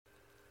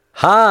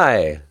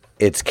Hi,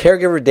 it's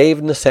Caregiver Dave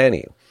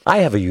Nassaney. I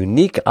have a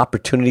unique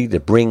opportunity to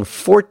bring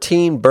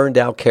 14 burned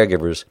out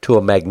caregivers to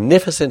a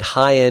magnificent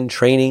high-end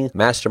training,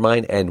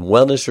 mastermind, and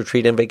wellness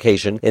retreat and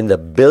vacation in the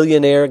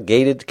billionaire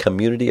gated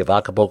community of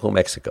Acapulco,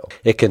 Mexico.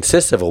 It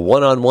consists of a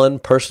one-on-one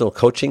personal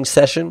coaching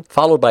session,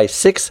 followed by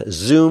 6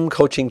 Zoom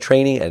coaching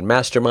training and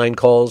mastermind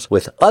calls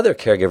with other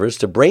caregivers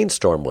to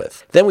brainstorm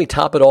with. Then we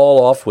top it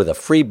all off with a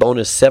free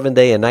bonus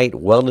 7-day-a-night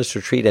wellness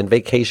retreat and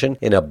vacation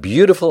in a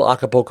beautiful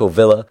Acapulco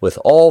villa with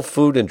all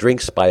food and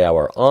drinks by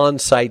our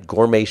on-site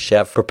gourmet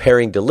chef,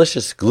 preparing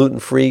delicious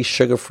gluten-free,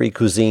 sugar-free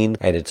cuisine,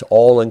 and it's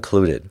all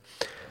included.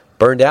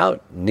 Burned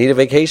out? Need a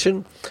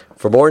vacation?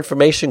 For more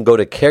information, go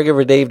to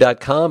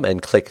caregiverdave.com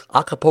and click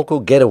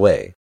Acapulco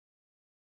Getaway.